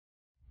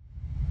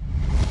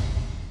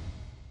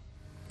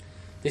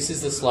This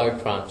is the slow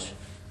crunch.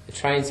 It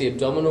trains the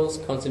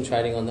abdominals,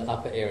 concentrating on the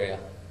upper area.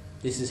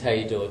 This is how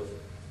you do it.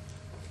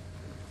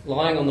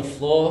 Lying on the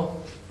floor,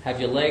 have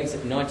your legs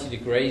at 90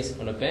 degrees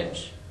on a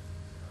bench,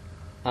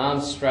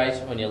 arms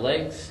straight on your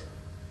legs.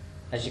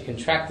 As you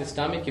contract the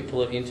stomach, you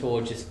pull it in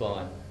towards your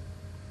spine.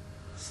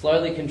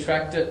 Slowly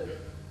contract it,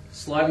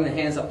 sliding the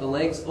hands up the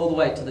legs all the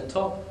way to the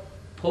top.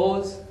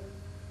 Pause,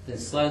 then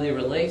slowly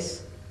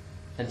release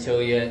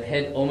until your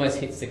head almost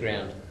hits the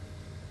ground.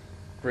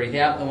 Breathe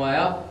out on the way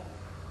up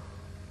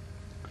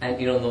and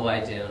in on the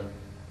way down.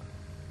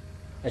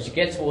 As you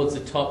get towards the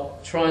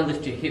top, try and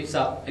lift your hips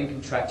up and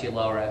contract your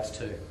lower abs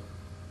too.